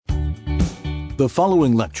The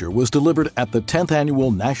following lecture was delivered at the 10th Annual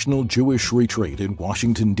National Jewish Retreat in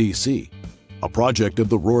Washington, D.C., a project of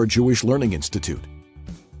the Rohr Jewish Learning Institute.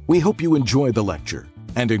 We hope you enjoy the lecture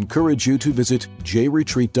and encourage you to visit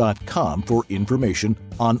jretreat.com for information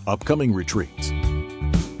on upcoming retreats.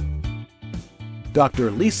 Dr.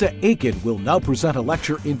 Lisa Aiken will now present a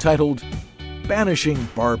lecture entitled Banishing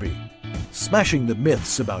Barbie, Smashing the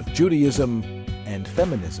Myths About Judaism and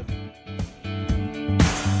Feminism.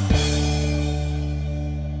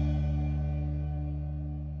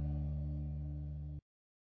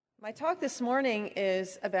 My talk this morning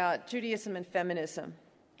is about Judaism and feminism.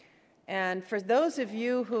 And for those of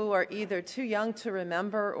you who are either too young to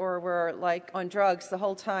remember or were like on drugs the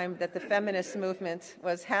whole time that the feminist movement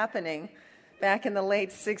was happening back in the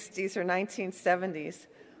late 60s or 1970s,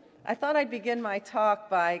 I thought I'd begin my talk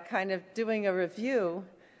by kind of doing a review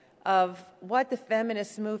of what the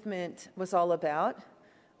feminist movement was all about,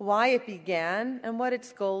 why it began, and what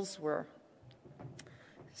its goals were.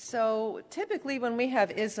 So typically when we have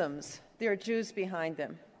isms, there are Jews behind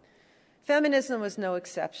them. Feminism was no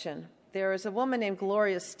exception. There is a woman named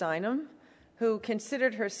Gloria Steinem who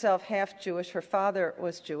considered herself half Jewish. Her father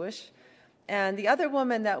was Jewish. And the other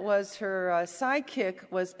woman that was her sidekick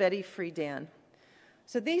was Betty Friedan.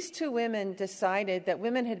 So these two women decided that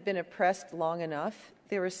women had been oppressed long enough.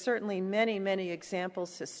 There were certainly many, many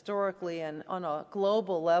examples historically and on a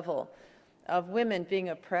global level of women being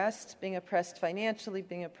oppressed financially,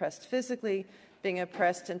 being oppressed physically, being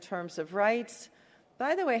oppressed in terms of rights.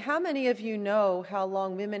 By the way, how many of you know how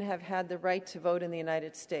long women have had the right to vote in the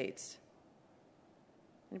United States?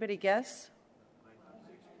 Anybody guess?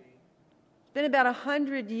 It's been about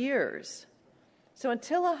 100 years. So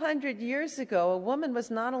until 100 years ago, a woman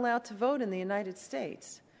was not allowed to vote in the United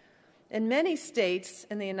States. In many states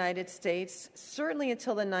in the United States, certainly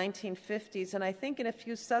until the 1950s, and I think in a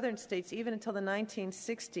few southern states, even until the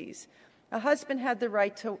 1960s, a husband had the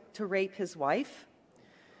right to rape his wife.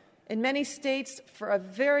 In many states, for a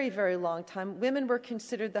very, very long time, women were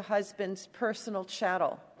considered the husband's personal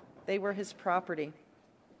chattel. They were his property.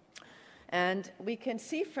 And we can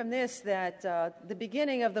see from this that the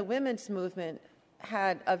beginning of the women's movement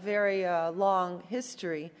had a very long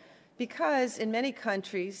history because in many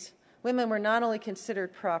countries, women were not only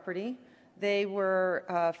considered property, they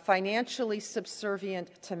were financially subservient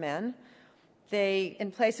to men.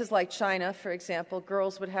 In places like China, for example,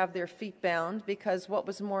 girls would have their feet bound because what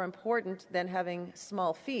was more important than having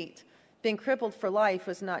small feet? Being crippled for life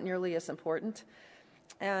was not nearly as important.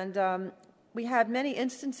 And we have many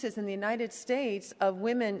instances in the United States of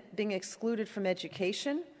women being excluded from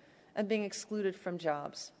education and being excluded from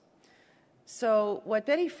jobs. So what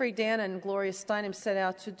Betty Friedan and Gloria Steinem set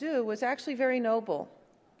out to do was actually very noble.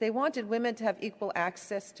 They wanted women to have equal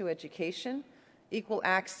access to education, equal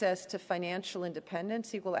access to financial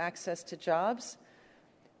independence, equal access to jobs.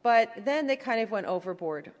 But then they kind of went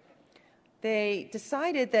overboard. They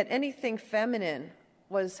decided that anything feminine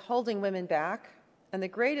was holding women back, and the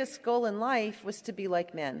greatest goal in life was to be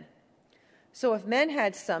like men. So if men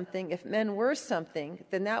had something, if men were something,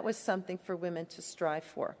 then that was something for women to strive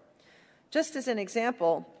for. Just as an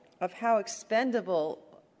example of how expendable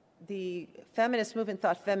the feminist movement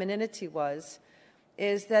thought femininity was,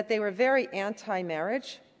 is that they were very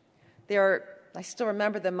anti-marriage. I still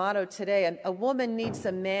remember the motto today, a woman needs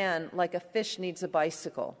a man like a fish needs a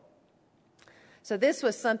bicycle. So this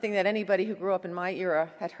was something that anybody who grew up in my era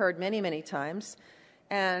had heard many, many times.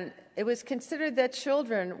 And it was considered that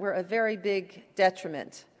children were a very big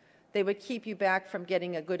detriment. They would keep you back from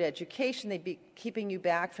getting a good education. They'd be keeping you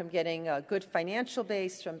back from getting a good financial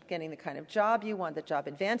base, from getting the kind of job you want, the job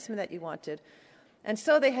advancement that you wanted. And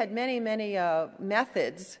so they had many, many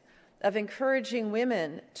methods of encouraging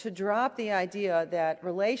women to drop the idea that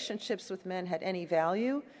relationships with men had any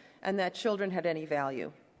value and that children had any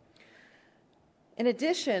value. In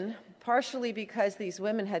addition, partially because these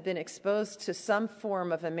women had been exposed to some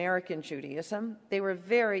form of American Judaism, they were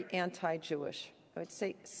very anti-Jewish. I would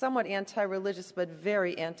say somewhat anti-religious, but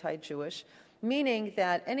very anti-Jewish, meaning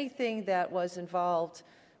that anything that was involved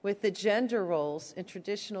with the gender roles in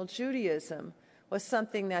traditional Judaism was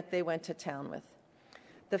something that they went to town with.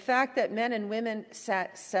 The fact that men and women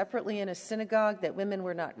sat separately in a synagogue, that women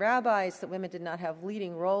were not rabbis, that women did not have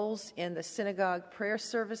leading roles in the synagogue prayer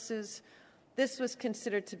services, this was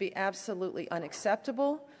considered to be absolutely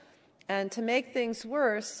unacceptable. And to make things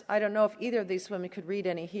worse, I don't know if either of these women could read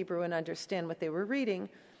any Hebrew and understand what they were reading,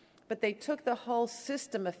 but they took the whole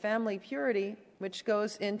system of family purity, which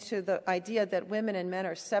goes into the idea that women and men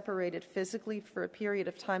are separated physically for a period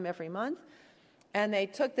of time every month, And they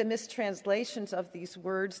took the mistranslations of these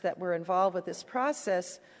words that were involved with this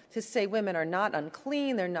process to say women are not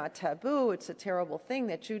unclean, they're not taboo, it's a terrible thing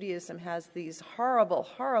that Judaism has these horrible,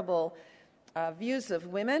 horrible views of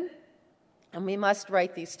women, and we must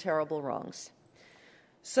right these terrible wrongs.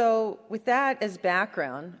 So with that as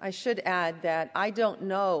background, I should add that I don't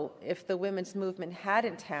know if the women's movement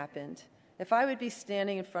hadn't happened, if I would be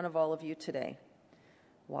standing in front of all of you today.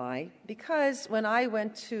 Why? Because when I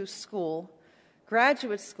went to school,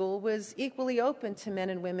 graduate school was equally open to men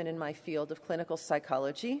and women in my field of clinical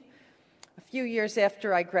psychology. A few years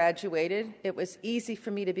after I graduated, it was easy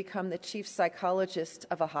for me to become the chief psychologist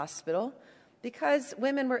of a hospital because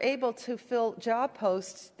women were able to fill job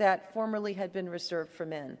posts that formerly had been reserved for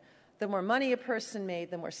men. The more money a person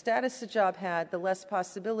made, the more status a job had, the less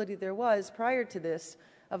possibility there was prior to this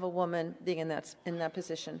of a woman being in that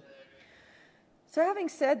position. So having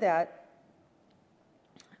said that,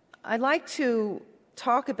 I'd like to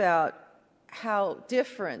talk about how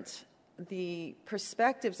different the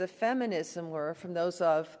perspectives of feminism were from those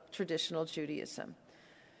of traditional Judaism.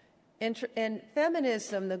 In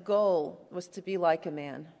feminism, the goal was to be like a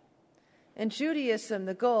man. In Judaism,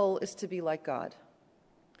 the goal is to be like God.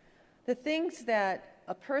 The things that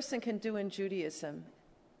a person can do in Judaism,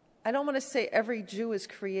 I don't want to say every Jew is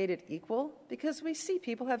created equal, because we see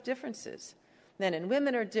people have differences. Men and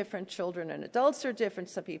women are different, children and adults are different.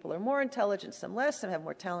 Some people are more intelligent, some less. Some have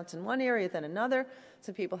more talent in one area than another.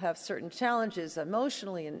 Some people have certain challenges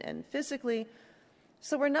emotionally and physically.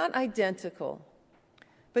 So we're not identical.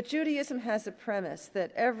 But Judaism has a premise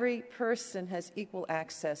that every person has equal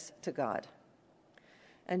access to God.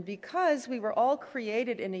 And because we were all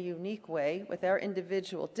created in a unique way with our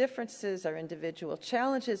individual differences, our individual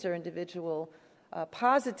challenges, our individual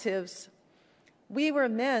positives, we were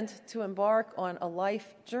meant to embark on a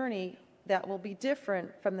life journey that will be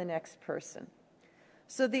different from the next person.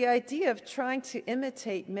 So the idea of trying to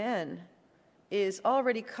imitate men is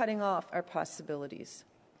already cutting off our possibilities.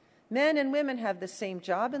 Men and women have the same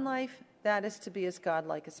job in life, that is to be as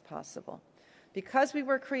godlike as possible. Because we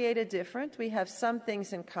were created different, we have some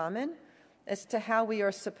things in common as to how we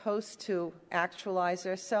are supposed to actualize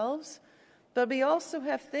ourselves, but we also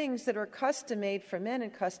have things that are custom-made for men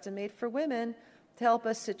and custom-made for women to help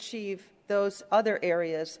us achieve those other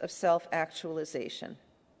areas of self-actualization.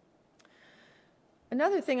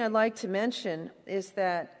 Another thing I'd like to mention is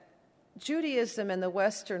that Judaism and the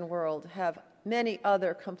Western world have many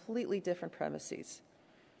other completely different premises.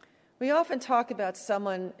 We often talk about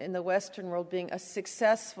someone in the Western world being a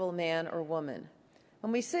successful man or woman.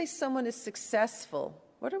 When we say someone is successful,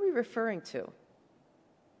 what are we referring to?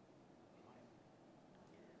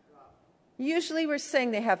 Usually we're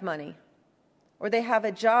saying they have money, or they have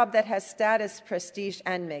a job that has status, prestige,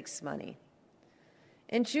 and makes money.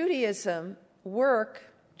 In Judaism, work,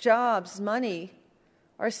 jobs, money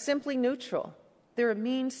are simply neutral. They're a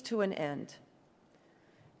means to an end.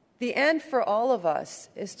 The end for all of us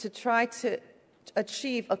is to try to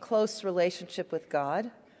achieve a close relationship with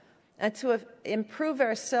God and to improve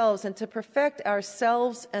ourselves and to perfect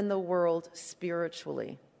ourselves and the world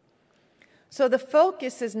spiritually. So the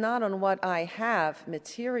focus is not on what I have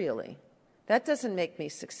materially. That doesn't make me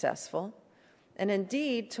successful. And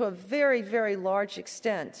indeed, to a very, very large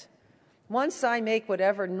extent, once I make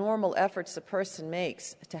whatever normal efforts a person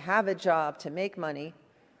makes to have a job, to make money,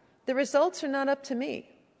 the results are not up to me.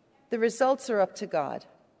 The results are up to God.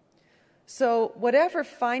 So whatever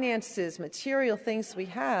finances, material things we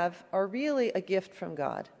have are really a gift from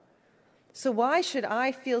God. So why should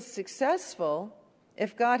I feel successful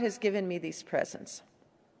if God has given me these presents?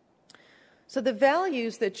 So the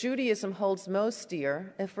values that Judaism holds most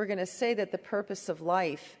dear, if we're going to say that the purpose of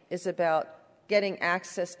life is about getting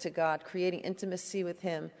access to God, creating intimacy with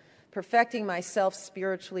Him, perfecting myself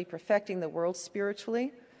spiritually, perfecting the world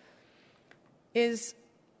spiritually, is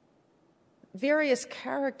various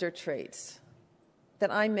character traits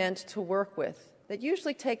that I'm meant to work with that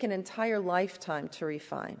usually take an entire lifetime to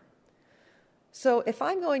refine. So if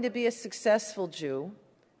I'm going to be a successful Jew,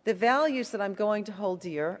 the values that I'm going to hold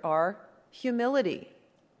dear are humility.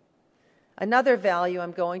 Another value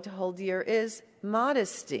I'm going to hold dear is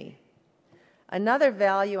modesty. Another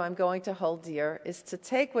value I'm going to hold dear is to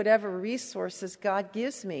take whatever resources God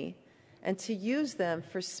gives me and to use them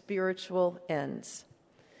for spiritual ends.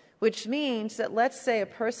 Which means that let's say a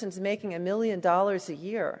person's making $1 million a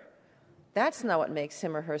year. That's not what makes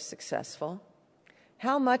him or her successful.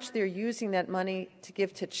 How much they're using that money to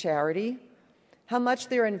give to charity, how much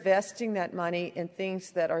they're investing that money in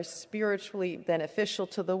things that are spiritually beneficial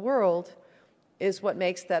to the world is what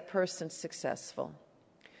makes that person successful.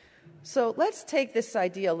 So let's take this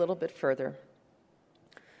idea a little bit further.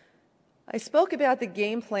 I spoke about the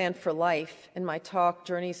game plan for life in my talk,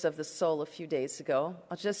 Journeys of the Soul, a few days ago.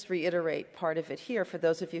 I'll just reiterate part of it here for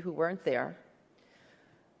those of you who weren't there.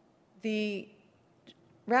 The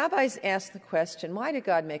rabbis asked the question, why did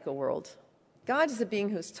God make a world? God is a being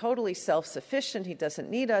who's totally self-sufficient. He doesn't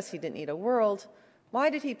need us. He didn't need a world. Why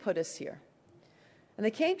did he put us here? And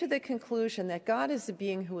they came to the conclusion that God is a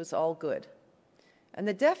being who is all good. And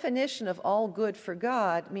the definition of all good for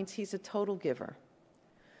God means he's a total giver.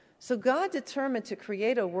 So God determined to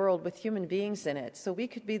create a world with human beings in it so we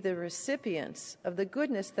could be the recipients of the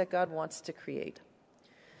goodness that God wants to create.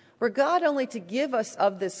 Were God only to give us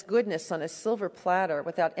of this goodness on a silver platter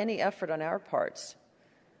without any effort on our parts,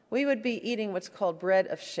 we would be eating what's called bread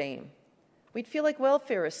of shame. We'd feel like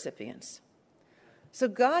welfare recipients. So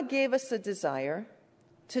God gave us a desire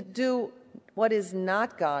to do what is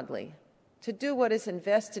not godly, to do what is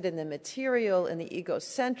invested in the material, in the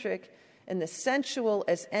egocentric, in the sensual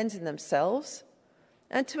as ends in themselves,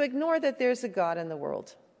 and to ignore that there's a God in the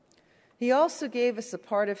world. He also gave us a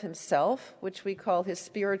part of himself, which we call his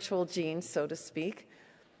spiritual gene, so to speak,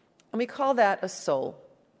 and we call that a soul.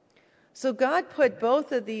 So God put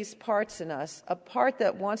both of these parts in us, a part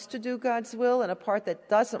that wants to do God's will and a part that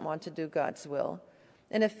doesn't want to do God's will,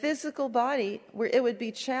 in a physical body where it would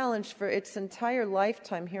be challenged for its entire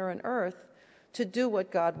lifetime here on earth to do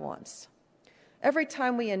what God wants. Every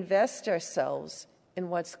time we invest ourselves in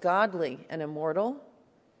what's godly and immortal,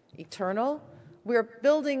 eternal, we're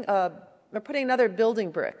putting another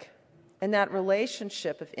building brick in that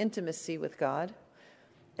relationship of intimacy with God.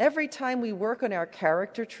 Every time we work on our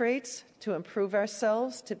character traits to improve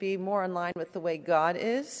ourselves, to be more in line with the way God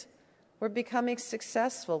is, we're becoming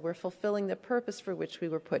successful. We're fulfilling the purpose for which we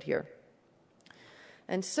were put here.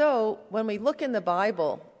 And so when we look in the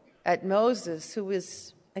Bible at Moses, who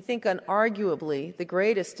is, I think, unarguably the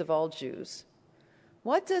greatest of all Jews,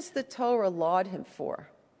 what does the Torah laud him for?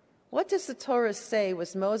 What does the Torah say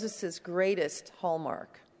was Moses' greatest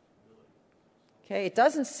hallmark? Okay, it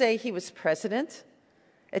doesn't say he was president.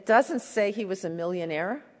 It doesn't say he was a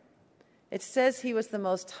millionaire. It says he was the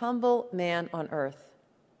most humble man on earth.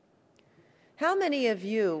 How many of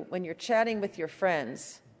you, when you're chatting with your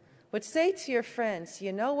friends, would say to your friends,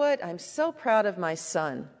 you know what, I'm so proud of my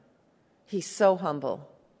son. He's so humble.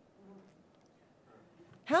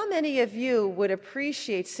 How many of you would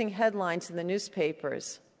appreciate seeing headlines in the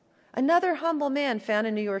newspapers? Another humble man found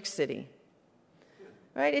in New York City.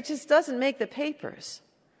 Right? It just doesn't make the papers.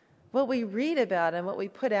 What we read about and what we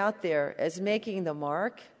put out there as making the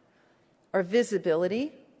mark are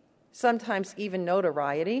visibility, sometimes even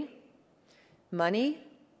notoriety, money,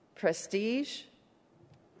 prestige,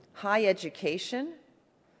 high education,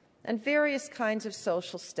 and various kinds of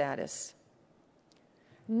social status.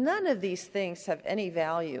 None of these things have any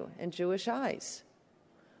value in Jewish eyes.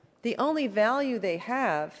 The only value they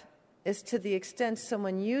have is to the extent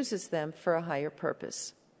someone uses them for a higher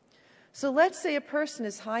purpose. So let's say a person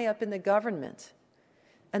is high up in the government,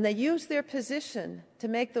 and they use their position to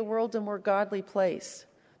make the world a more godly place,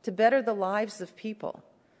 to better the lives of people,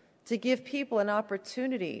 to give people an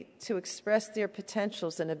opportunity to express their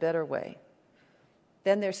potentials in a better way.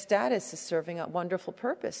 Then their status is serving a wonderful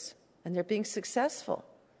purpose, and they're being successful.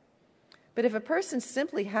 But if a person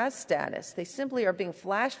simply has status, they simply are being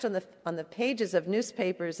flashed on the pages of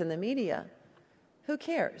newspapers and the media, who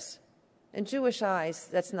cares? In Jewish eyes,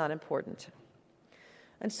 that's not important.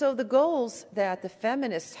 And so the goals that the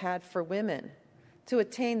feminists had for women to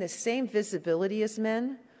attain the same visibility as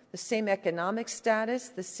men, the same economic status,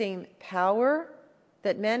 the same power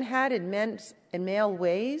that men had in male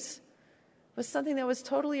ways, was something that was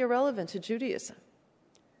totally irrelevant to Judaism,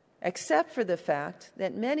 except for the fact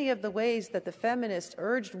that many of the ways that the feminists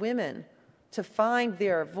urged women to find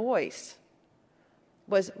their voice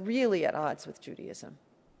was really at odds with Judaism.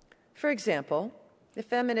 For example, the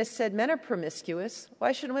feminists said men are promiscuous.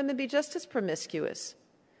 Why should women be just as promiscuous?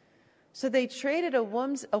 So they traded a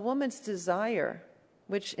woman's desire,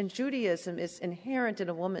 which in Judaism is inherent in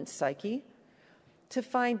a woman's psyche, to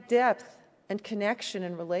find depth and connection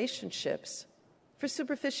in relationships for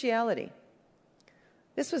superficiality.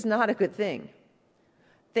 This was not a good thing.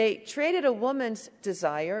 They traded a woman's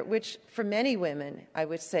desire, which for many women, I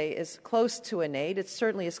would say, is close to innate. It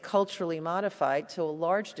certainly is culturally modified to a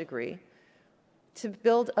large degree, to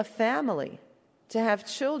build a family, to have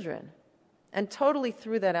children, and totally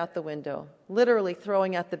threw that out the window, literally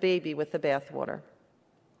throwing out the baby with the bathwater.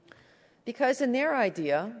 Because in their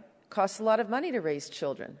idea, it costs a lot of money to raise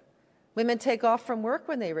children. Women take off from work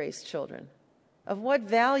when they raise children. Of what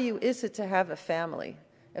value is it to have a family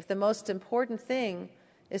if the most important thing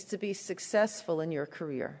is to be successful in your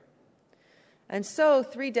career? And so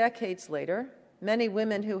 3 decades later, many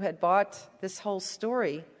women who had bought this whole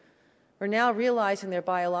story were now realizing their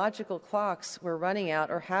biological clocks were running out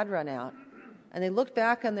or had run out. And they looked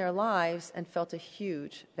back on their lives and felt a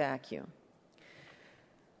huge vacuum.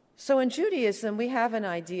 So in Judaism, we have an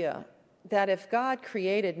idea that if God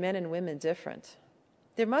created men and women different,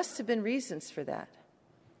 there must have been reasons for that.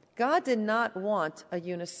 God did not want a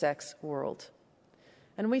unisex world.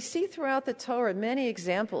 And we see throughout the Torah many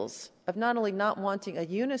examples of not only not wanting a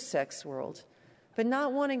unisex world, but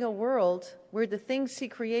not wanting a world where the things he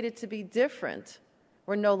created to be different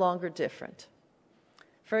were no longer different.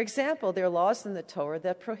 For example, there are laws in the Torah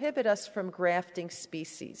that prohibit us from grafting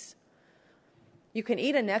species. You can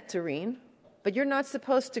eat a nectarine, but you're not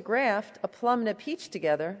supposed to graft a plum and a peach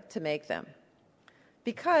together to make them.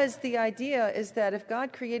 Because the idea is that if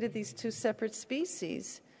God created these two separate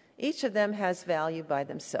species, each of them has value by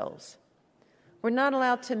themselves. We're not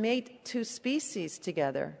allowed to mate two species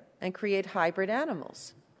together and create hybrid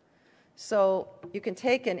animals. So you can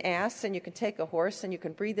take an ass and you can take a horse and you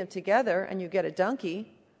can breed them together and you get a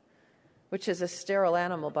donkey, which is a sterile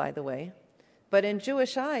animal, by the way. But in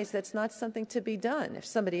Jewish eyes, that's not something to be done. If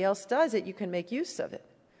somebody else does it, you can make use of it.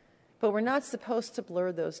 But we're not supposed to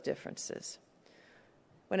blur those differences.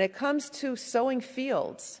 When it comes to sowing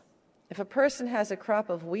fields, if a person has a crop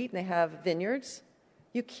of wheat and they have vineyards,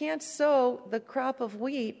 you can't sow the crop of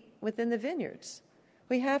wheat within the vineyards.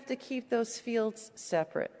 We have to keep those fields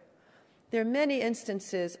separate. There are many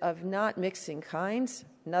instances of not mixing kinds.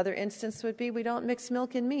 Another instance would be we don't mix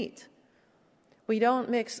milk and meat. We don't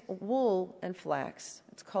mix wool and flax.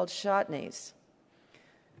 It's called shatnez.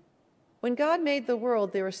 When God made the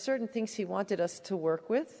world, there were certain things he wanted us to work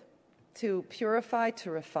with, to purify,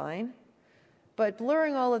 to refine. But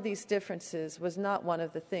blurring all of these differences was not one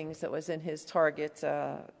of the things that was in his target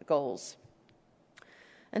goals.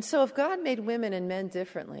 And so if God made women and men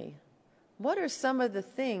differently, what are some of the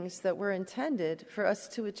things that were intended for us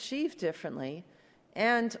to achieve differently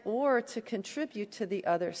and or to contribute to the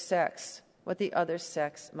other sex, what the other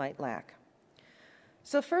sex might lack?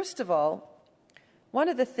 So first of all, one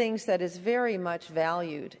of the things that is very much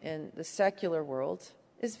valued in the secular world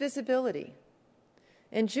is visibility.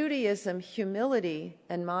 In Judaism, humility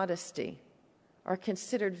and modesty are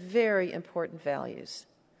considered very important values.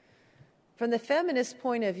 From the feminist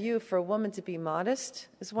point of view, for a woman to be modest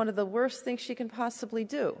is one of the worst things she can possibly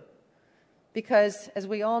do. Because, as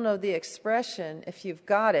we all know the expression, if you've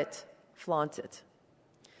got it, flaunt it.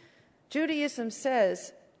 Judaism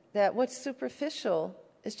says that what's superficial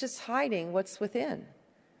is just hiding what's within.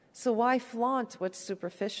 So why flaunt what's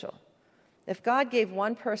superficial? If God gave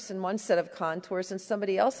one person one set of contours and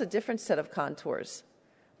somebody else a different set of contours,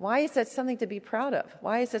 why is that something to be proud of?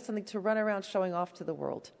 Why is that something to run around showing off to the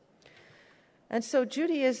world? And so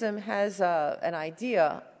Judaism has an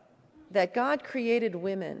idea that God created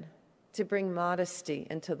women to bring modesty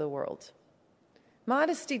into the world.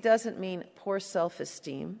 Modesty doesn't mean poor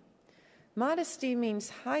self-esteem. Modesty means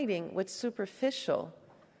hiding what's superficial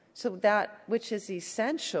so that which is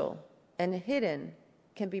essential and hidden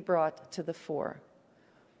can be brought to the fore.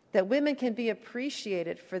 That women can be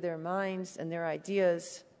appreciated for their minds and their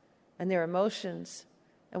ideas and their emotions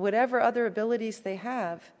and whatever other abilities they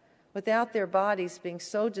have without their bodies being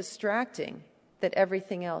so distracting that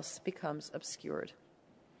everything else becomes obscured.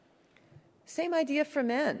 Same idea for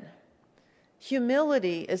men.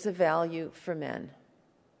 Humility is a value for men.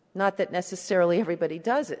 Not that necessarily everybody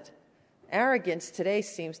does it. Arrogance today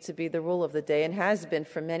seems to be the rule of the day and has been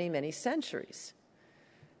for many, many centuries.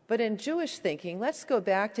 But in Jewish thinking, let's go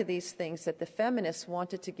back to these things that the feminists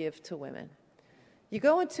wanted to give to women. You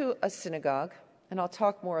go into a synagogue, and I'll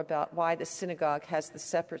talk more about why the synagogue has the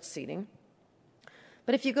separate seating.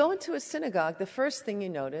 But if you go into a synagogue, the first thing you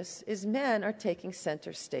notice is men are taking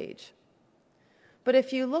center stage. But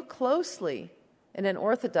if you look closely in an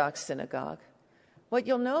Orthodox synagogue, what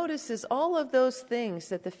you'll notice is all of those things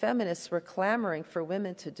that the feminists were clamoring for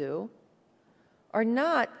women to do are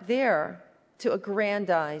not there to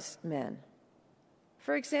aggrandize men.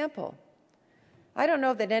 For example, I don't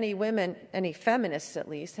know that any women, any feminists at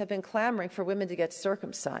least, have been clamoring for women to get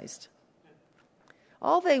circumcised.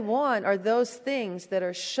 All they want are those things that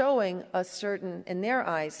are showing a certain, in their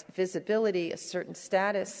eyes, visibility, a certain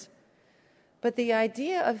status. But the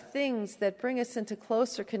idea of things that bring us into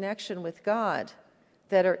closer connection with God,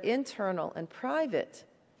 that are internal and private,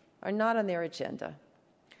 are not on their agenda.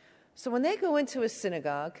 So when they go into a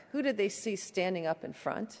synagogue, who do they see standing up in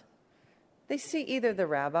front? They see either the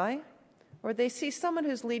rabbi or they see someone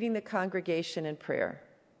who's leading the congregation in prayer.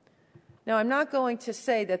 Now, I'm not going to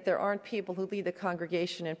say that there aren't people who lead the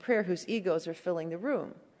congregation in prayer whose egos are filling the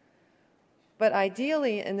room. But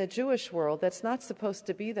ideally, in the Jewish world, that's not supposed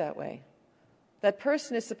to be that way. That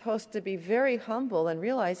person is supposed to be very humble and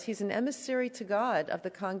realize he's an emissary to God of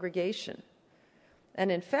the congregation.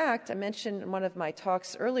 And in fact, I mentioned in one of my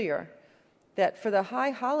talks earlier that for the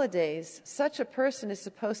high holidays, such a person is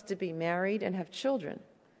supposed to be married and have children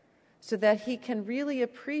so that he can really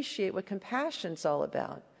appreciate what compassion's all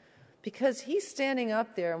about. Because he's standing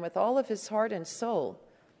up there and with all of his heart and soul,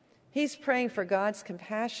 he's praying for God's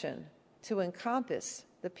compassion to encompass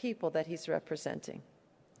the people that he's representing.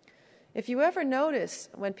 If you ever notice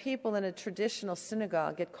when people in a traditional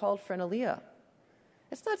synagogue get called for an aliyah,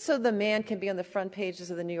 it's not so the man can be on the front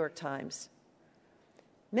pages of the New York Times.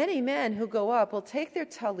 Many men who go up will take their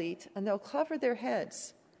talit and they'll cover their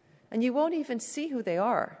heads, and you won't even see who they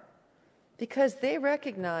are, because they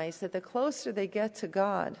recognize that the closer they get to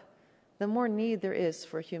God, the more need there is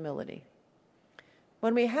for humility.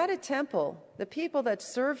 When we had a temple, the people that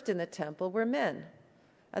served in the temple were men,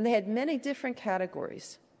 and they had many different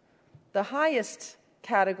categories. The highest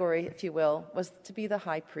category, if you will, was to be the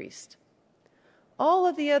high priest. All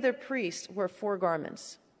of the other priests wore 4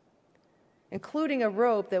 garments, including a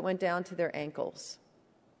robe that went down to their ankles.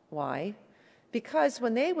 Why? Because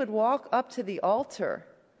when they would walk up to the altar,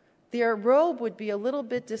 their robe would be a little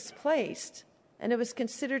bit displaced, and it was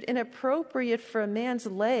considered inappropriate for a man's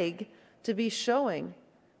leg to be showing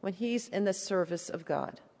when he's in the service of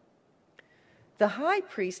God. The high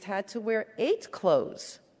priest had to wear 8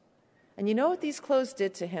 clothes. And you know what these clothes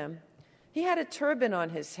did to him? He had a turban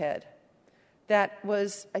on his head that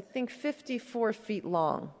was, I think, 54 feet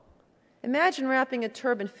long. Imagine wrapping a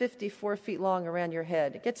turban 54 feet long around your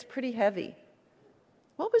head. It gets pretty heavy.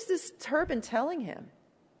 What was this turban telling him?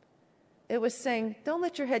 It was saying, don't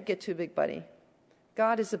let your head get too big, buddy.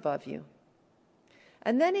 God is above you.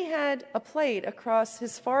 And then he had a plate across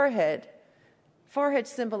his forehead. Forehead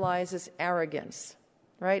symbolizes arrogance,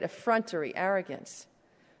 right? Effrontery, arrogance.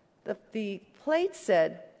 The plate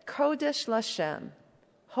said, Kodesh Lashem,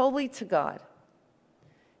 holy to God.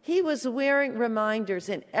 He was wearing reminders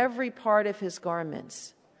in every part of his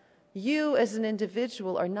garments. You as an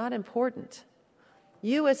individual are not important.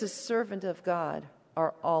 You as a servant of God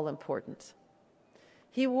are all important.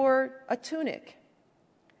 He wore a tunic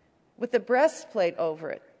with a breastplate over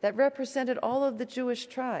it that represented all of the Jewish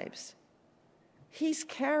tribes. He's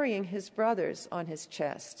carrying his brothers on his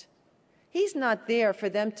chest. He's not there for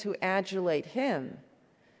them to adulate him.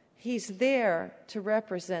 He's there to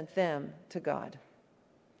represent them to God.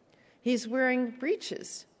 He's wearing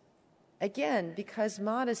breeches, again, because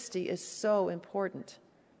modesty is so important,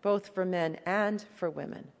 both for men and for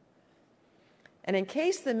women. And in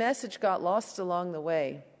case the message got lost along the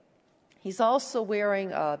way, he's also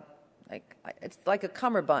wearing it's like a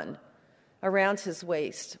cummerbund around his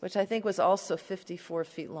waist, which I think was also 54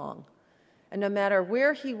 feet long. And no matter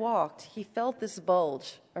where he walked, he felt this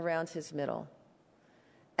bulge around his middle.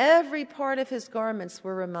 Every part of his garments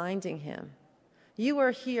were reminding him, you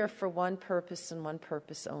are here for one purpose and one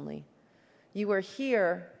purpose only. You are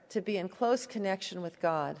here to be in close connection with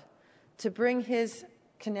God, to bring his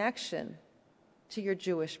connection to your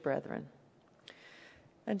Jewish brethren.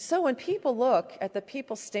 And so when people look at the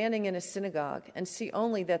people standing in a synagogue and see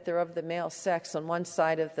only that they're of the male sex on one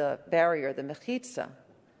side of the barrier, the mechitza,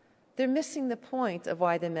 they're missing the point of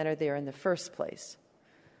why the men are there in the first place.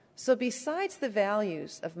 So besides the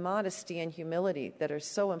values of modesty and humility that are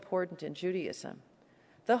so important in Judaism,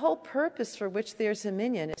 the whole purpose for which there's a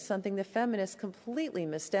minyan is something the feminists completely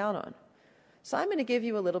missed out on. So I'm going to give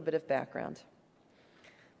you a little bit of background.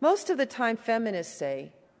 Most of the time feminists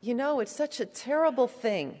say, you know, it's such a terrible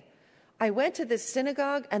thing. I went to this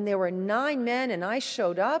synagogue and there were 9 men and I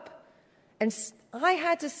showed up and I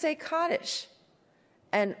had to say Kaddish.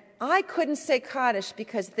 And I couldn't say Kaddish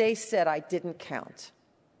because they said I didn't count.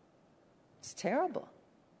 It's terrible.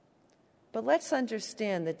 But let's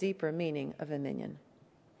understand the deeper meaning of a minyan.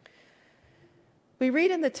 We read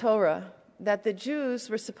in the Torah that the Jews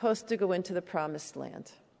were supposed to go into the Promised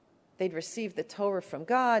Land. They'd received the Torah from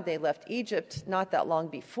God. They left Egypt not that long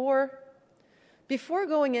before. Before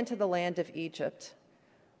going into the land of Egypt,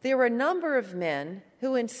 there were a number of men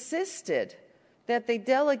who insisted that they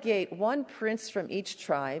delegate one prince from each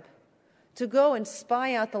tribe to go and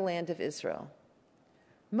spy out the land of Israel.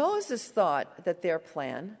 Moses thought that their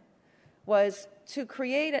plan was to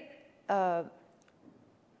create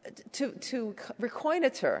to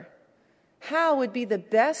reconnoiter how would be the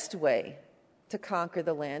best way to conquer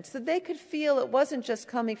the land so that they could feel it wasn't just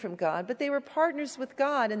coming from God, but they were partners with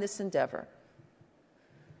God in this endeavor.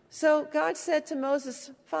 So God said to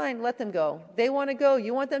Moses, fine, let them go. They want to go.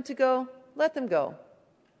 You want them to go? Let them go.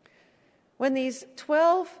 When these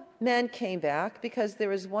 12 men came back because there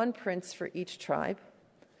was one prince for each tribe.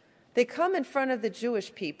 They come in front of the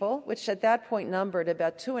Jewish people, which at that point numbered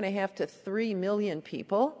about 2.5 to 3 million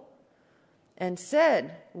people, and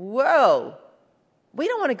said, "Whoa, we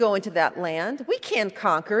don't want to go into that land. We can't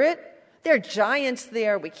conquer it. There are giants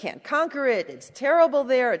there. We can't conquer it. It's terrible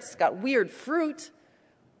there. It's got weird fruit.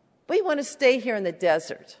 We want to stay here in the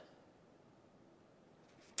desert."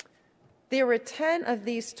 There were 10 of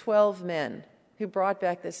these 12 men who brought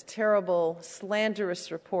back this terrible, slanderous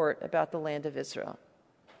report about the land of Israel.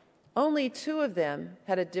 Only 2 of them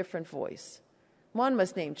had a different voice. One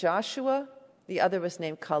was named Joshua, the other was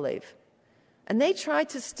named Caleb. And they tried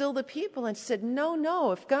to still the people and said,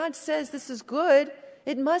 no, if God says this is good,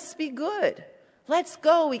 it must be good. Let's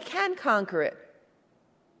go, we can conquer it.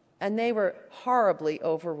 And they were horribly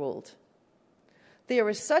overruled. There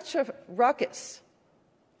was such a ruckus.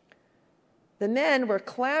 The men were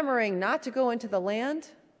clamoring not to go into the land.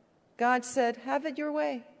 God said, "Have it your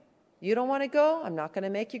way. You don't want to go? I'm not going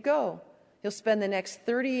to make you go. You'll spend the next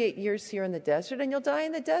 38 years here in the desert, and you'll die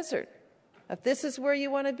in the desert. If this is where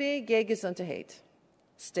you want to be, geh gesundheit.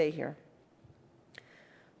 Stay here."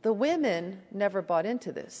 The women never bought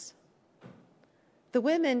into this. The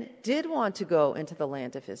women did want to go into the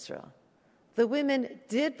land of Israel. The women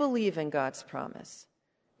did believe in God's promise.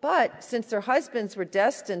 But since their husbands were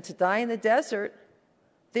destined to die in the desert,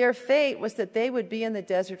 their fate was that they would be in the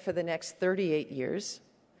desert for the next 38 years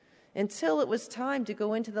until it was time to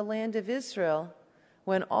go into the land of Israel,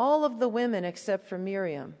 when all of the women except for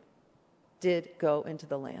Miriam did go into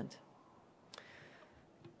the land.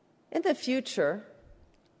 In the future,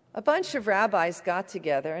 a bunch of rabbis got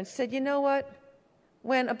together and said, "You know what?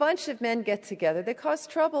 When a bunch of men get together, they cause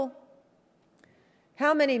trouble."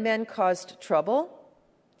 How many men caused trouble?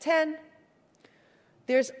 10.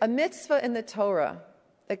 There's a mitzvah in the Torah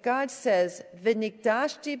that God says,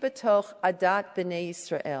 "V'nikdashti b'toch adat b'nei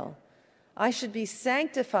Yisrael." I should be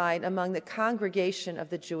sanctified among the congregation of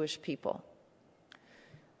the Jewish people.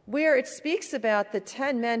 Where it speaks about the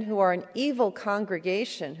 10 men who are an evil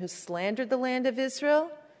congregation who slandered the land of Israel,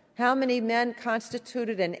 how many men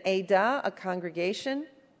constituted an Edah, a congregation?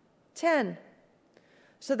 10.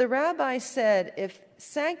 So the rabbi said, if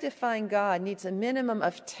sanctifying God needs a minimum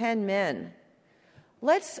of 10 men,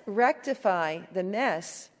 let's rectify the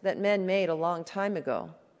mess that men made a long time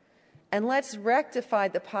ago. And let's rectify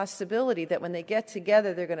the possibility that when they get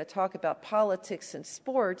together, they're going to talk about politics and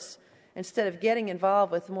sports instead of getting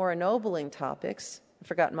involved with more ennobling topics. I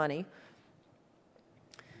forgot money.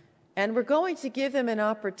 And we're going to give them an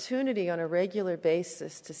opportunity on a regular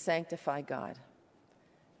basis to sanctify God.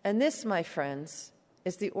 And this, my friends,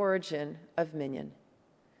 is the origin of Minyan.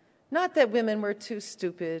 Not that women were too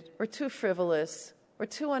stupid or too frivolous or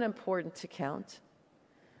too unimportant to count.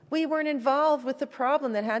 We weren't involved with the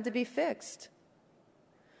problem that had to be fixed.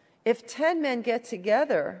 If 10 men get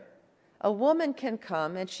together, a woman can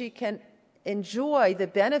come and she can enjoy the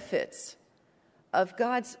benefits of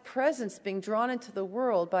God's presence being drawn into the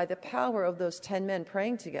world by the power of those 10 men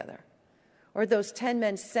praying together, or those 10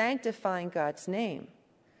 men sanctifying God's name.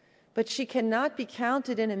 But she cannot be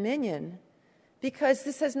counted in a minyan because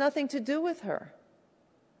this has nothing to do with her.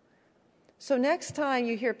 So next time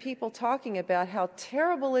you hear people talking about how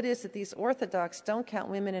terrible it is that these Orthodox don't count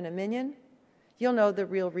women in a minyan, you'll know the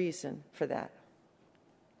real reason for that.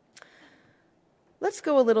 Let's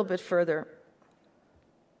go a little bit further.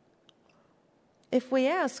 If we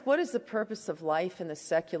ask, what is the purpose of life in the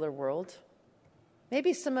secular world?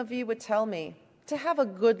 Maybe some of you would tell me, to have a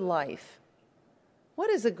good life. What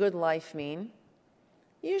does a good life mean?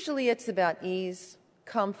 Usually it's about ease,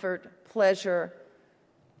 comfort, pleasure,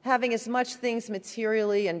 having as much things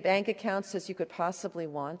materially and bank accounts as you could possibly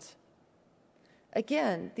want.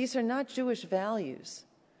 Again, these are not Jewish values.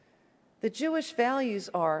 The Jewish values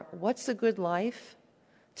are, what's a good life?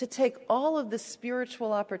 To take all of the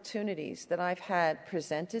spiritual opportunities that I've had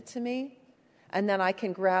presented to me and that I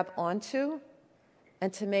can grab onto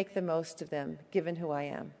and to make the most of them, given who I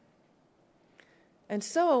am. And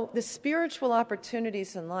so the spiritual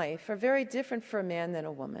opportunities in life are very different for a man than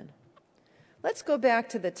a woman. Let's go back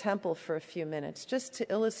to the temple for a few minutes just to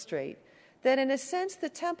illustrate that in a sense the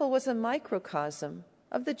temple was a microcosm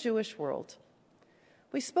of the Jewish world.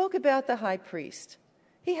 We spoke about the high priest.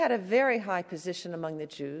 He had a very high position among the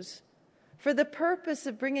Jews for the purpose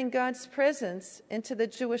of bringing God's presence into the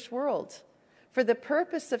Jewish world, for the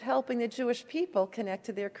purpose of helping the Jewish people connect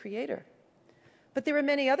to their Creator. But there were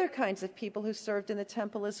many other kinds of people who served in the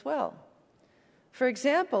temple as well. For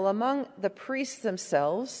example, among the priests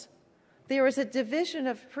themselves, there was a division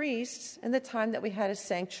of priests in the time that we had a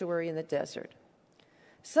sanctuary in the desert.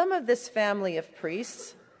 Some of this family of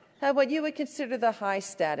priests had what you would consider the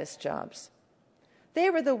high-status jobs. They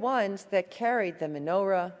were the ones that carried the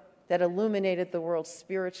menorah, that illuminated the world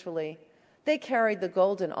spiritually. They carried the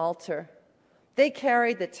golden altar. They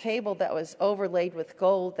carried the table that was overlaid with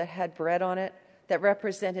gold that had bread on it, that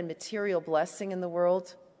represented material blessing in the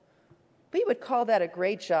world. We would call that a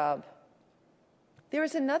great job. There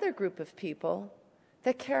was another group of people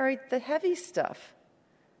that carried the heavy stuff,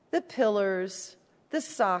 the pillars, the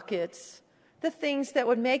sockets, the things that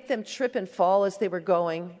would make them trip and fall as they were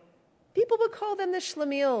going. People would call them the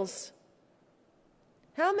schlemiels.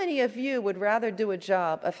 How many of you would rather do a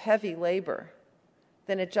job of heavy labor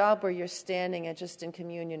than a job where you're standing and just in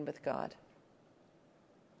communion with God?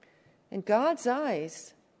 In God's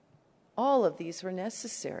eyes, all of these were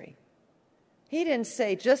necessary. He didn't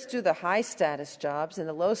say, just do the high-status jobs and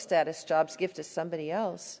the low-status jobs give to somebody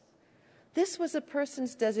else. This was a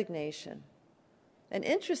person's designation. And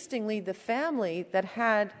interestingly, the family that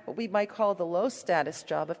had what we might call the low-status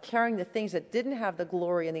job of carrying the things that didn't have the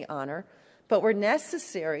glory and the honor, but were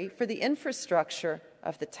necessary for the infrastructure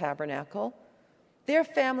of the tabernacle, their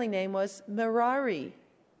family name was Merari.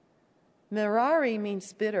 Merari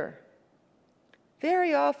means bitter.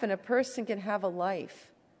 Very often a person can have a life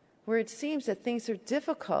where it seems that things are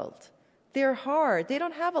difficult, they're hard, they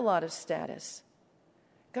don't have a lot of status.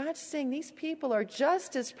 God's saying these people are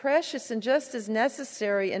just as precious and just as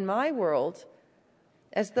necessary in my world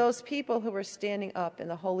as those people who are standing up in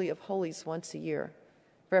the Holy of Holies once a year,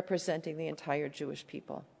 representing the entire Jewish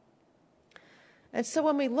people. And so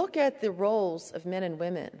when we look at the roles of men and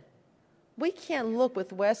women, we can't look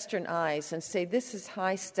with Western eyes and say this is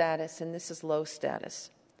high status and this is low status.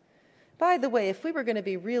 By the way, if we were going to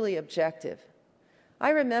be really objective,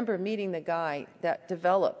 I remember meeting the guy that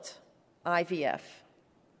developed IVF.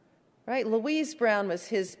 Right? Louise Brown was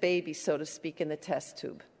his baby, so to speak, in the test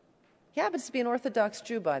tube. He happens to be an Orthodox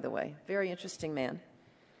Jew, by the way. Very interesting man.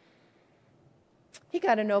 He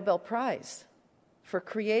got a Nobel Prize for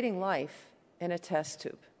creating life in a test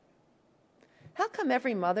tube. How come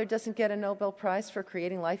every mother doesn't get a Nobel Prize for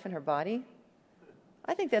creating life in her body?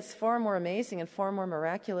 I think that's far more amazing and far more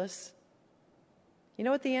miraculous. You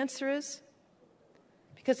know what the answer is?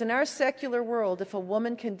 Because in our secular world, if a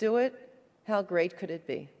woman can do it, how great could it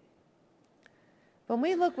be? When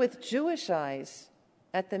we look with Jewish eyes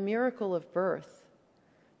at the miracle of birth,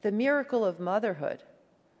 the miracle of motherhood,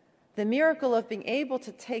 the miracle of being able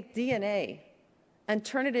to take DNA and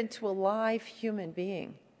turn it into a live human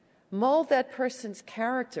being, mold that person's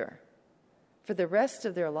character for the rest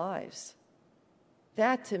of their lives,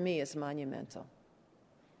 that to me is monumental.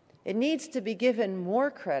 It needs to be given more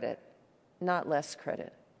credit, not less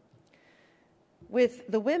credit.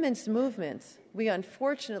 With the women's movement, we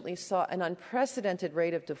unfortunately saw an unprecedented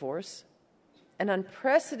rate of divorce, an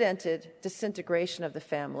unprecedented disintegration of the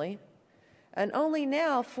family, and only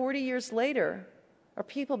now, 40 years later, are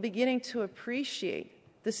people beginning to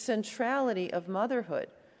appreciate the centrality of motherhood,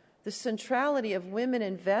 the centrality of women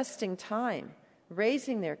investing time,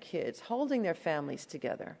 raising their kids, holding their families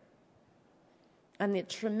together, and the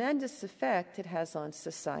tremendous effect it has on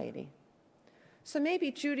society. So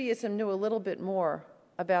maybe Judaism knew a little bit more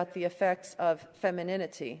about the effects of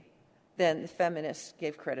femininity than the feminists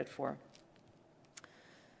gave credit for.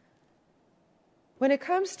 When it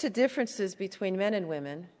comes to differences between men and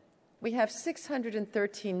women, we have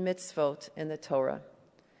 613 mitzvot in the Torah.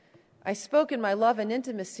 I spoke in my love and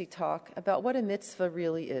intimacy talk about what a mitzvah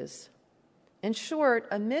really is. In short,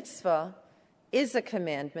 a mitzvah is a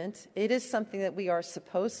commandment. It is something that we are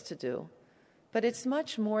supposed to do, but it's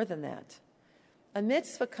much more than that. A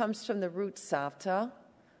mitzvah comes from the root savta,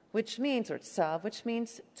 which means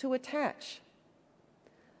to attach.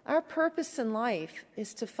 Our purpose in life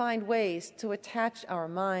is to find ways to attach our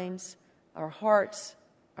minds, our hearts,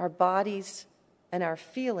 our bodies, and our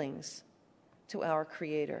feelings to our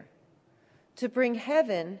Creator, to bring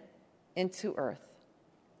heaven into earth.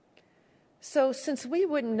 So since we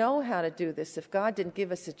wouldn't know how to do this if God didn't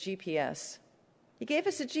give us a GPS, He gave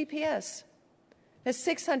us a GPS. It has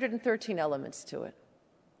 613 elements to it.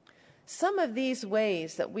 Some of these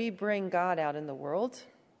ways that we bring God out in the world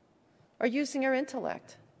are using our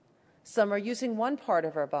intellect. Some are using one part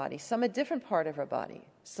of our body, some a different part of our body.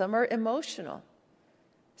 Some are emotional.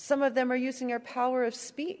 Some of them are using our power of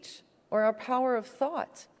speech or our power of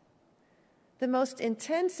thought. The most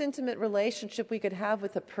intense, intimate relationship we could have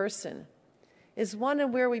with a person is one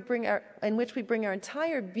in which we bring our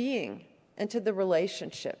entire being into the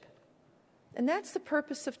relationship. And that's the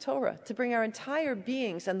purpose of Torah, to bring our entire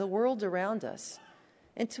beings and the world around us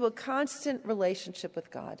into a constant relationship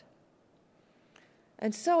with God.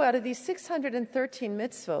 And so out of these 613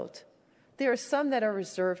 mitzvot, There are some that are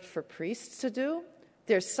reserved for priests to do.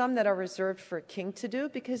 There's some that are reserved for a king to do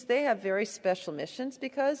because they have very special missions,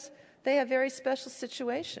 because they have very special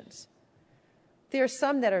situations. There are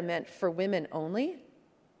some that are meant for women only.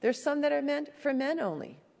 There's some that are meant for men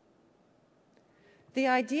only. The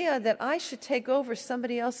idea that I should take over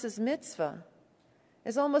somebody else's mitzvah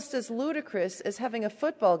is almost as ludicrous as having a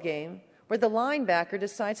football game where the linebacker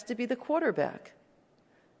decides to be the quarterback.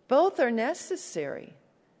 Both are necessary,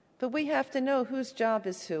 but we have to know whose job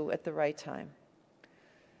is who at the right time.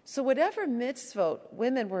 So whatever mitzvot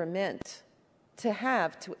women were meant to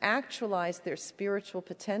have to actualize their spiritual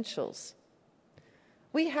potentials,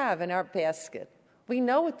 we have in our basket. We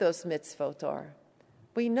know what those mitzvot are.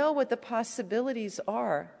 We know what the possibilities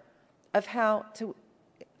are of how to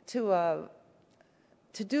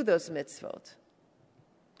do those mitzvot.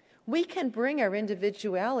 We can bring our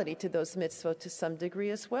individuality to those mitzvot to some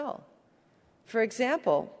degree as well. For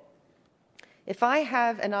example, if I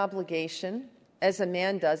have an obligation, as a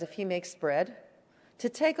man does if he makes bread, to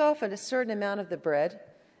take off a certain amount of the bread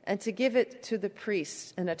and to give it to the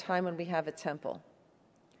priest in a time when we have a temple,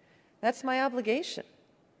 that's my obligation.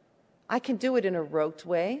 I can do it in a rote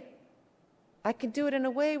way. I can do it in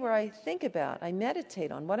a way where I think about, I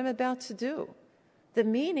meditate on what I'm about to do, the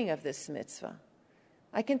meaning of this mitzvah.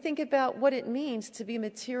 I can think about what it means to be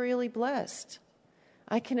materially blessed.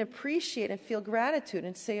 I can appreciate and feel gratitude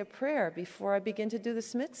and say a prayer before I begin to do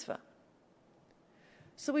this mitzvah.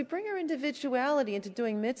 So we bring our individuality into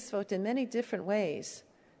doing mitzvot in many different ways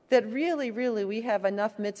that really we have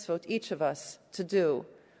enough mitzvot, each of us, to do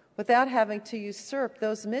without having to usurp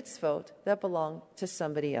those mitzvot that belong to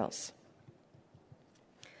somebody else.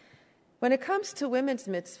 When it comes to women's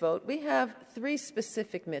mitzvot, we have 3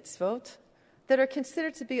 specific mitzvot that are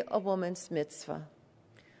considered to be a woman's mitzvah.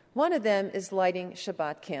 One of them is lighting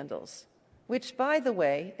Shabbat candles, which, by the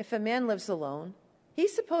way, if a man lives alone,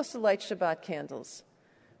 he's supposed to light Shabbat candles.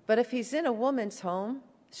 But if he's in a woman's home,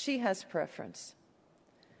 she has preference.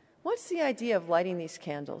 What's the idea of lighting these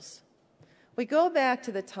candles? We go back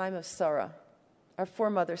to the time of Sarah, our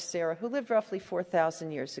foremother Sarah, who lived roughly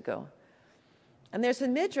 4,000 years ago. And there's a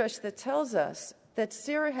midrash that tells us that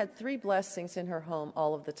Sarah had 3 blessings in her home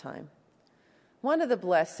all of the time. One of the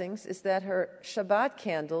blessings is that her Shabbat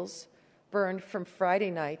candles burned from Friday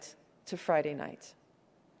night to Friday night.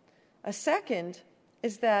 A second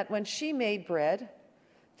is that when she made bread,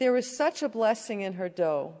 there was such a blessing in her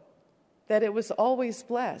dough that it was always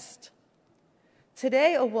blessed.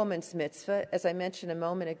 Today, a woman's mitzvah, as I mentioned a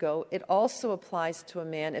moment ago, it also applies to a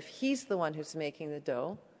man if he's the one who's making the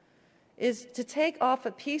dough, is to take off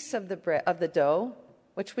a piece of the dough,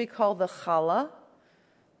 which we call the challah,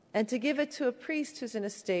 and to give it to a priest who's in a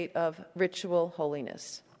state of ritual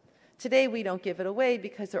holiness. Today, we don't give it away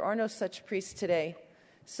because there are no such priests today,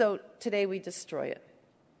 so today we destroy it.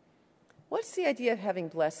 What's the idea of having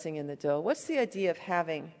blessing in the dough? What's the idea of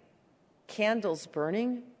having candles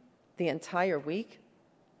burning the entire week?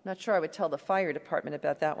 Not sure I would tell the fire department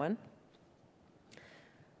about that one.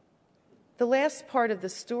 The last part of the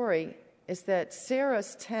story is that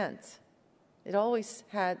Sarah's tent, it always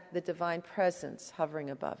had the divine presence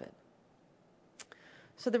hovering above it.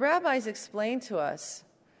 So the rabbis explained to us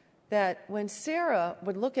that when Sarah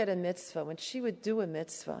would look at a mitzvah, when she would do a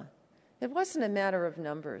mitzvah, it wasn't a matter of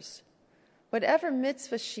numbers. Whatever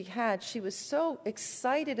mitzvah she had, she was so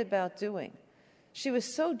excited about doing. She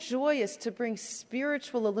was so joyous to bring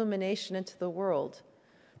spiritual illumination into the world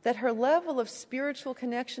that her level of spiritual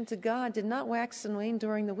connection to God did not wax and wane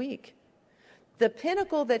during the week. The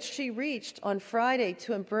pinnacle that she reached on Friday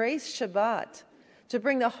to embrace Shabbat, to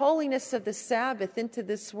bring the holiness of the Sabbath into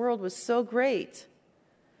this world, was so great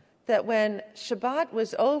that when Shabbat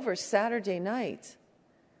was over Saturday night,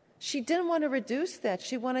 she didn't want to reduce that.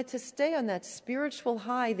 She wanted to stay on that spiritual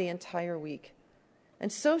high the entire week.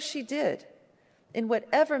 And so she did. In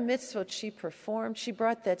whatever mitzvot she performed, she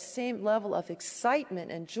brought that same level of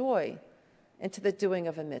excitement and joy into the doing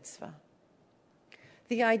of a mitzvah.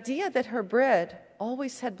 The idea that her bread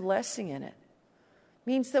always had blessing in it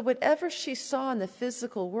means that whatever she saw in the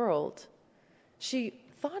physical world, she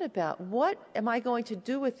thought about, what am I going to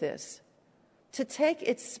do with this to take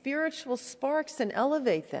its spiritual sparks and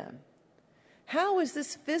elevate them? How is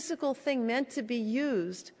this physical thing meant to be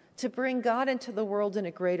used to bring God into the world in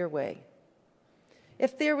a greater way?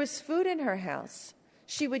 If there was food in her house,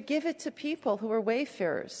 she would give it to people who were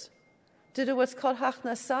wayfarers, to do what's called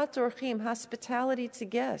hachnasat orchim, hospitality to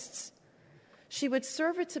guests. She would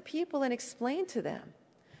serve it to people and explain to them,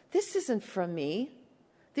 this isn't from me.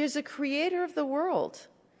 There's a creator of the world,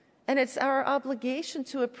 and it's our obligation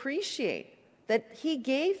to appreciate that he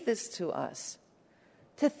gave this to us.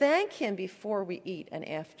 to thank him before we eat and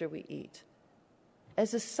after we eat,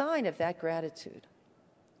 as a sign of that gratitude.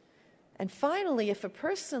 And finally, if a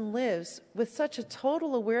person lives with such a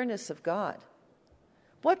total awareness of God,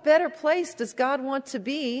 what better place does God want to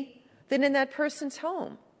be than in that person's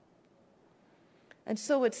home? And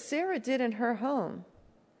so what Sarah did in her home,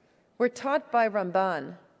 we're taught by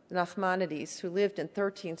Ramban Nachmanides, who lived in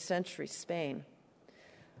 13th century Spain.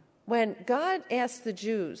 When God asked the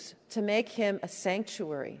Jews to make him a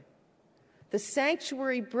sanctuary, the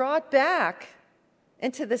sanctuary brought back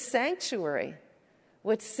into the sanctuary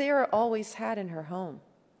what Sarah always had in her home.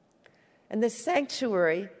 In the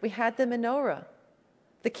sanctuary, we had the menorah,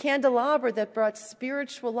 the candelabra that brought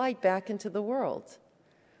spiritual light back into the world.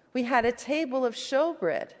 We had a table of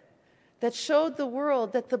showbread that showed the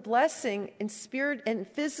world that the blessing in spirit and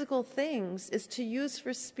physical things is to use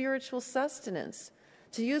for spiritual sustenance,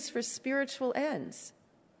 to use for spiritual ends.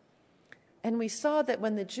 And we saw that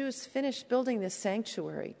when the Jews finished building this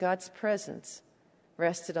sanctuary, God's presence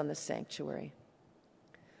rested on the sanctuary.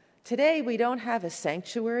 Today, we don't have a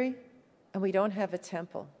sanctuary and we don't have a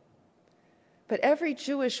temple. But every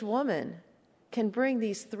Jewish woman can bring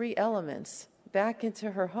these three elements back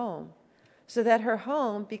into her home so that her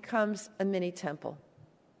home becomes a mini temple.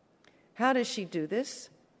 How does she do this?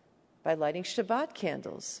 By lighting Shabbat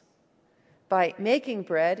candles, by making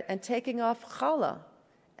bread and taking off challah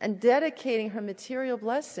and dedicating her material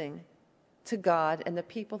blessing to God and the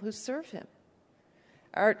people who serve him.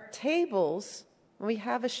 Our tables, when we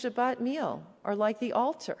have a Shabbat meal, are like the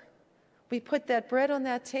altar. We put that bread on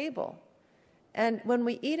that table, and when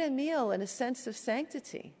we eat a meal in a sense of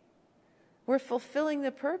sanctity, we're fulfilling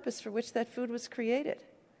the purpose for which that food was created.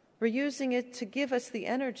 We're using it to give us the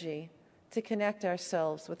energy to connect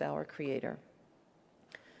ourselves with our Creator.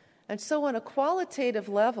 And so on a qualitative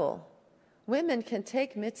level, women can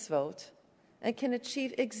take mitzvot and can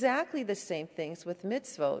achieve exactly the same things with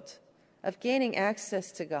mitzvot of gaining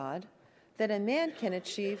access to God that a man can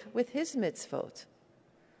achieve with his mitzvot.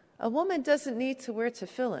 A woman doesn't need to wear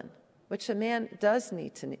tefillin, which a man does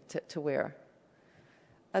need to wear.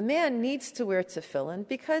 A man needs to wear tefillin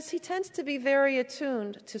because he tends to be very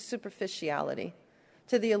attuned to superficiality,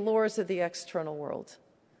 to the allures of the external world.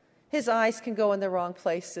 His eyes can go in the wrong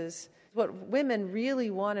places. What women really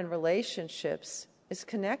want in relationships is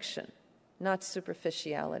connection, not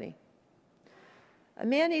superficiality. A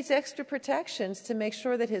man needs extra protections to make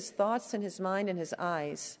sure that his thoughts and his mind and his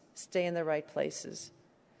eyes stay in the right places.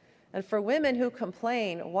 And for women who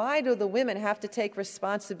complain, why do the women have to take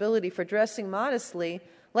responsibility for dressing modestly?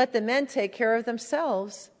 Let the men take care of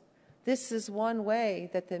themselves. This is one way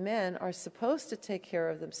that the men are supposed to take care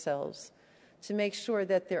of themselves, to make sure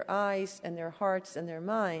that their eyes and their hearts and their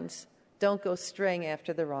minds don't go straying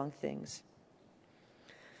after the wrong things.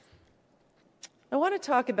 I want to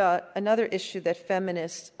talk about another issue that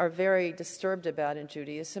feminists are very disturbed about in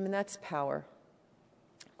Judaism, and that's power.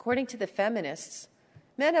 According to the feminists,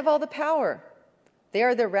 men have all the power.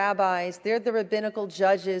 They're the rabbis, they're the rabbinical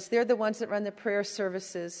judges, they're the ones that run the prayer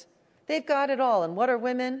services. They've got it all. And what are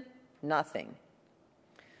women? Nothing.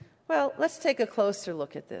 Well, let's take a closer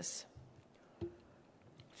look at this.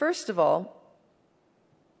 First of all,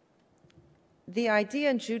 the idea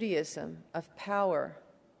in Judaism of power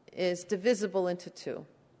is divisible into two.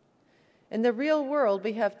 In the real world,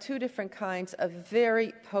 we have two different kinds of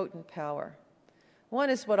very potent power. One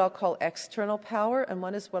is what I'll call external power, and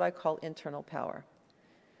one is what I call internal power.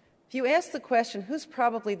 If you ask the question, who's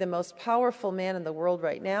probably the most powerful man in the world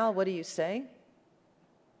right now, what do you say?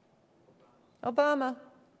 Obama.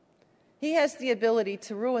 He has the ability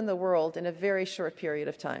to ruin the world in a very short period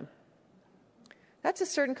of time. That's a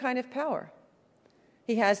certain kind of power.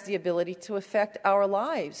 He has the ability to affect our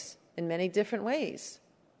lives in many different ways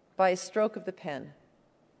by a stroke of the pen.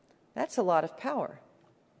 That's a lot of power.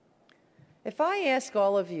 If I ask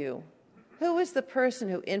all of you, who is the person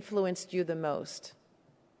who influenced you the most?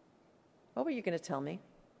 What were you going to tell me?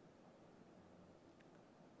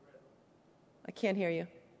 I can't hear you.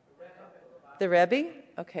 The Rebbe?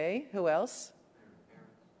 Okay. Who else?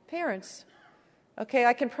 Parents. Okay,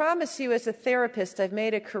 I can promise you as a therapist, I've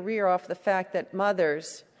made a career off the fact that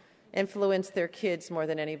mothers influence their kids more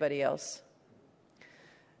than anybody else,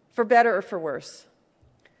 for better or for worse.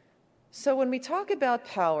 So when we talk about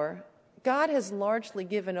power, God has largely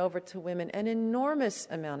given over to women an enormous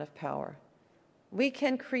amount of power. We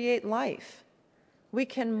can create life. We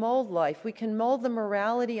can mold life. We can mold the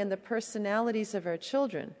morality and the personalities of our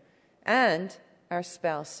children and our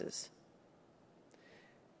spouses.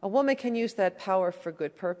 A woman can use that power for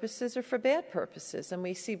good purposes or for bad purposes, and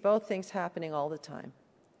we see both things happening all the time.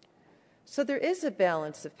 So there is a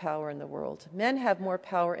balance of power in the world. Men have more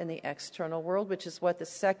power in the external world, which is what the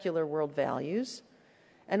secular world values,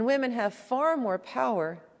 and women have far more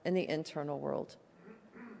power in the internal world.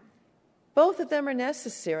 Both of them are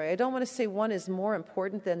necessary. I don't want to say one is more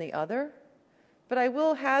important than the other, but I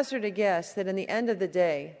will hazard a guess that in the end of the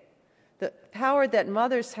day, the power that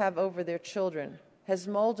mothers have over their children has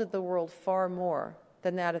molded the world far more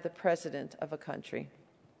than that of the president of a country.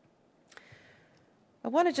 I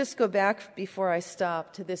want to just go back before I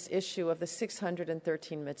stop to this issue of the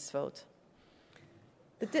 613 mitzvot.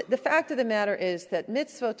 The fact of the matter is that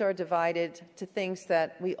mitzvot are divided to things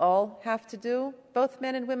that we all have to do. Both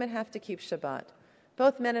men and women have to keep Shabbat.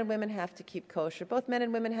 Both men and women have to keep kosher. Both men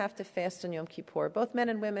and women have to fast on Yom Kippur. Both men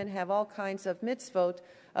and women have all kinds of mitzvot,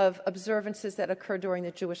 of observances that occur during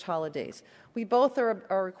the Jewish holidays. We both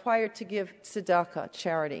are required to give tzedakah,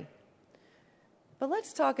 charity. But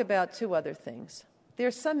let's talk about two other things. There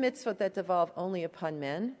are some mitzvot that devolve only upon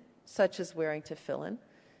men, such as wearing tefillin,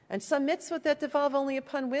 and some mitzvot that devolve only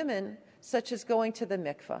upon women, such as going to the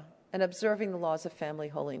mikveh and observing the laws of family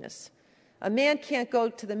holiness. A man can't go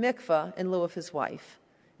to the mikveh in lieu of his wife.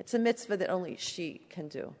 It's a mitzvah that only she can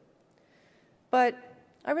do. But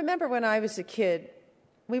I remember when I was a kid,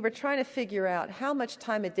 we were trying to figure out how much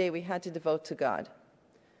time a day we had to devote to God.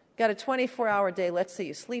 Got a 24-hour day. Let's say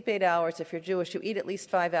you sleep 8 hours. If you're Jewish, you eat at least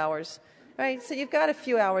 5 hours. Right? So you've got a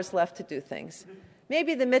few hours left to do things.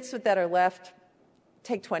 Maybe the mitzvot that are left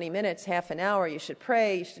take 20 minutes, half an hour. You should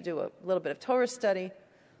pray. You should do a little bit of Torah study.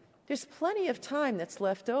 There's plenty of time that's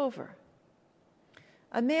left over.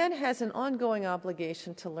 A man has an ongoing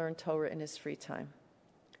obligation to learn Torah in his free time.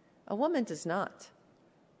 A woman does not.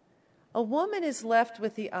 A woman is left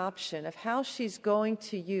with the option of how she's going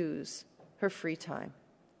to use her free time.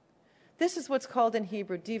 This is what's called in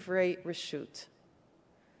Hebrew, divrei reshut.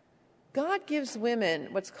 God gives women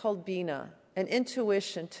what's called bina, an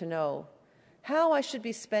intuition to know how I should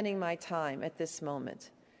be spending my time at this moment.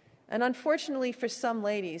 And unfortunately for some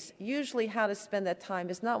ladies, usually how to spend that time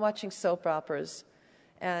is not watching soap operas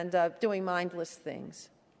and doing mindless things.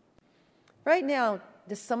 Right now,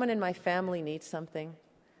 does someone in my family need something?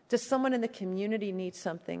 Does someone in the community need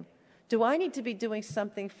something? Do I need to be doing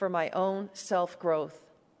something for my own self-growth?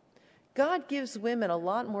 God gives women a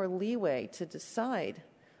lot more leeway to decide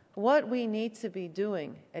what we need to be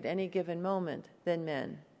doing at any given moment than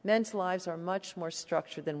men. Men's lives are much more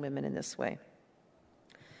structured than women in this way.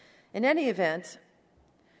 In any event,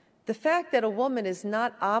 the fact that a woman is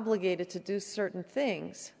not obligated to do certain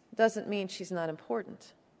things doesn't mean she's not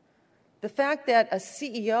important. The fact that a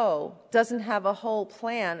CEO doesn't have a whole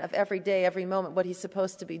plan of every day, every moment, what he's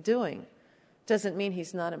supposed to be doing, doesn't mean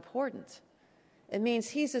he's not important. It means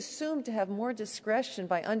he's assumed to have more discretion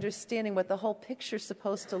by understanding what the whole picture is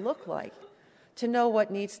supposed to look like, to know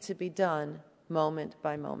what needs to be done moment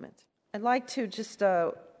by moment. I'd like to just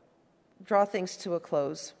draw things to a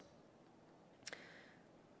close.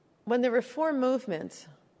 When the Reform movement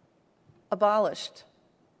abolished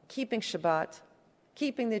keeping Shabbat,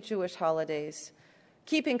 keeping the Jewish holidays,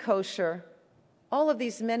 keeping kosher, all of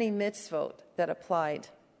these many mitzvot that applied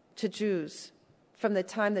to Jews from the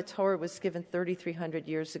time the Torah was given 3,300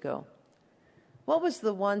 years ago, what was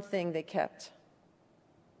the one thing they kept?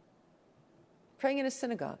 Praying in a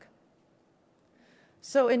synagogue.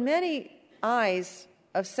 So in many eyes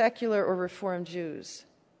of secular or Reformed Jews,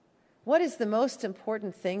 what is the most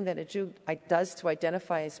important thing that a Jew does to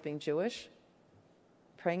identify as being Jewish?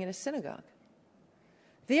 Praying in a synagogue.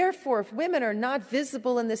 Therefore, if women are not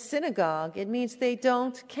visible in the synagogue, it means they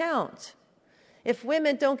don't count. If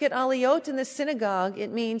women don't get aliyot in the synagogue,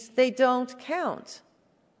 it means they don't count.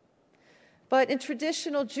 But in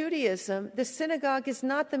traditional Judaism, the synagogue is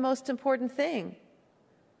not the most important thing.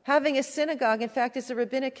 Having a synagogue, in fact, is a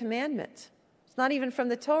rabbinic commandment. It's not even from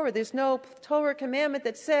the Torah. There's no Torah commandment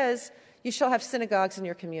that says you shall have synagogues in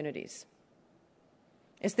your communities.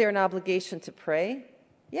 Is there an obligation to pray?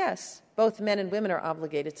 Yes, both men and women are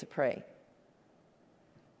obligated to pray.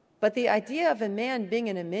 But the idea of a man being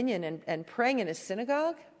in a minyan and praying in a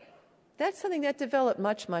synagogue, that's something that developed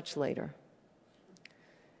much, much later.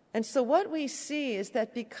 And so what we see is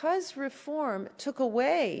that because Reform took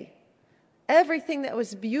away everything that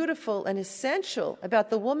was beautiful and essential about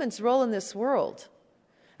the woman's role in this world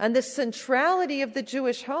and the centrality of the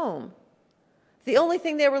Jewish home, the only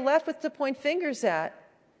thing they were left with to point fingers at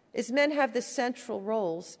is men have the central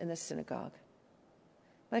roles in the synagogue.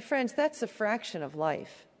 My friends, that's a fraction of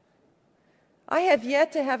life. I have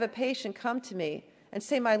yet to have a patient come to me and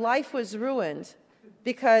say my life was ruined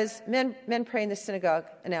because men pray in the synagogue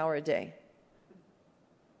an hour a day.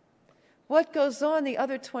 What goes on the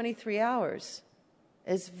other 23 hours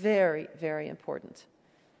is very, very important.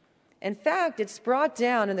 In fact, it's brought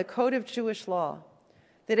down in the Code of Jewish Law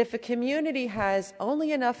that if a community has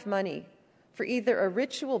only enough money for either a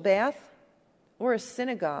ritual bath or a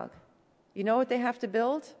synagogue, you know what they have to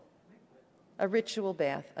build? A ritual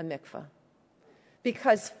bath, a mikveh.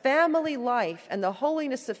 Because family life and the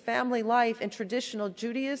holiness of family life in traditional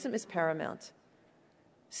Judaism is paramount.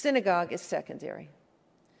 Synagogue is secondary.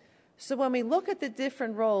 So when we look at the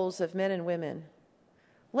different roles of men and women,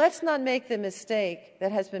 let's not make the mistake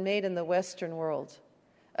that has been made in the Western world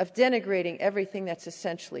of denigrating everything that's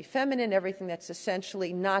essentially feminine, everything that's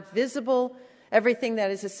essentially not visible, everything that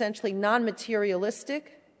is essentially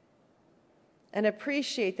non-materialistic, and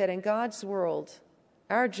appreciate that in God's world,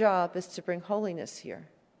 our job is to bring holiness here.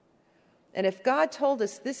 And if God told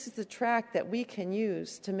us this is the track that we can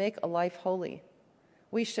use to make a life holy,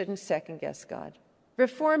 we shouldn't second-guess God.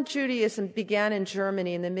 Reformed Judaism began in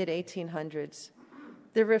Germany in the mid-1800s.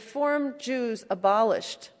 The Reformed Jews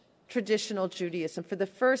abolished traditional Judaism. For the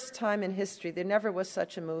first time in history, there never was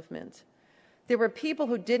such a movement. There were people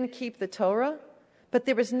who didn't keep the Torah, but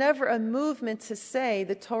there was never a movement to say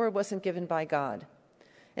the Torah wasn't given by God.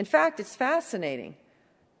 In fact, it's fascinating.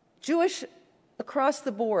 Jewish across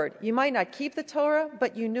the board, you might not keep the Torah,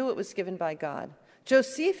 but you knew it was given by God.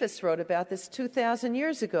 Josephus wrote about this 2,000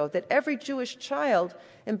 years ago, that every Jewish child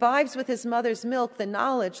imbibes with his mother's milk the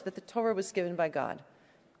knowledge that the Torah was given by God.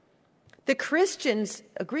 The Christians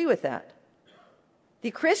agree with that.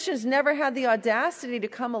 The Christians never had the audacity to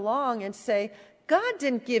come along and say, God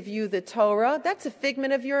didn't give you the Torah. That's a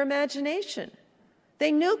figment of your imagination.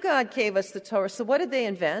 They knew God gave us the Torah, so what did they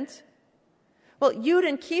invent? Well, you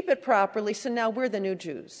didn't keep it properly, so now we're the new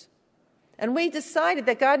Jews. And we decided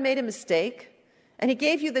that God made a mistake, and he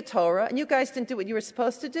gave you the Torah, and you guys didn't do what you were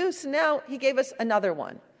supposed to do, so now he gave us another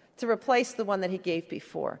one to replace the one that he gave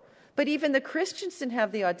before. But even the Christians didn't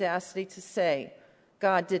have the audacity to say,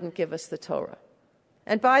 God didn't give us the Torah.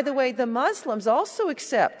 And by the way, the Muslims also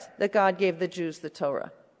accept that God gave the Jews the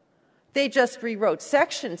Torah. They just rewrote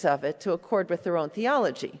sections of it to accord with their own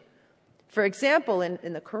theology. For example,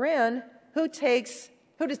 in the Quran, who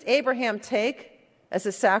does Abraham take as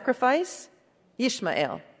a sacrifice?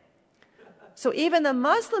 Ishmael. So even the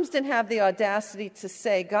Muslims didn't have the audacity to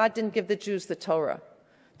say God didn't give the Jews the Torah.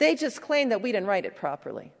 They just claimed that we didn't write it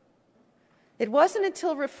properly. It wasn't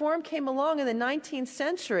until Reform came along in the 19th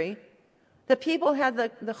century that people had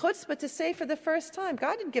the chutzpah to say for the first time,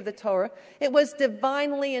 God didn't give the Torah. It was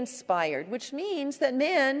divinely inspired, which means that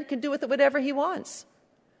man can do with it whatever he wants.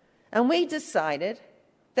 And we decided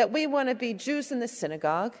that we want to be Jews in the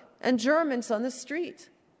synagogue and Germans on the street.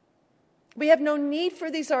 We have no need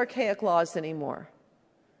for these archaic laws anymore.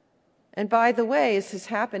 And by the way, this has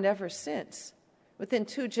happened ever since. Within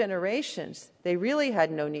 2 generations, they really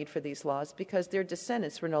had no need for these laws because their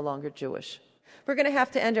descendants were no longer Jewish. We're going to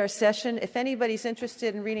have to end our session. If anybody's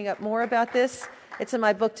interested in reading up more about this, it's in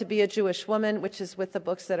my book, To Be a Jewish Woman, which is with the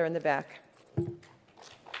books that are in the back.